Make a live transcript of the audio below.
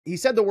he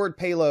said the word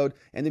payload,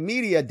 and the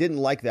media didn't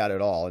like that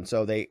at all. And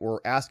so they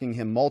were asking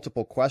him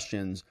multiple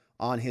questions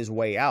on his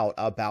way out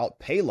about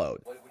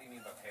payload. What do you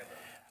mean by payload?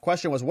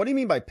 Question was, what do you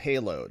mean by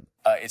payload?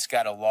 It's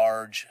got a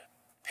large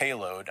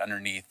payload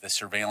underneath the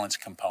surveillance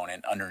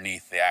component,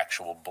 underneath the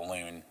actual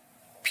balloon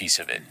piece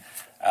of it.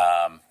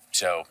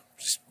 So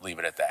just leave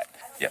it at that.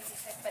 Yep.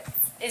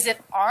 Is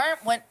it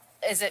armed?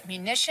 Is it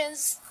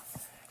munitions?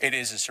 It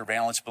is a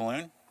surveillance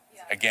balloon.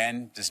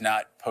 Again, does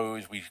not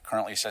pose, we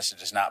currently assess it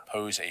does not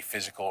pose a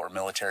physical or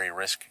military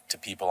risk to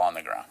people on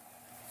the ground.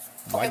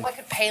 Okay, what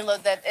could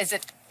payload that? Is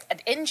it an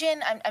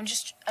engine? I'm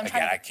trying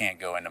to... I can't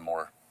go into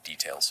more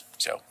details.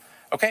 So,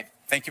 okay.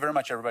 Thank you very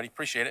much, everybody.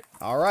 Appreciate it.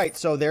 All right.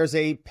 So there's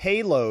a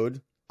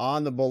payload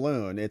on the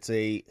balloon. It's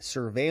a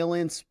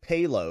surveillance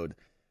payload,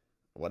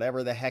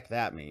 whatever the heck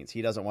that means.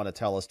 He doesn't want to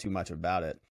tell us too much about it.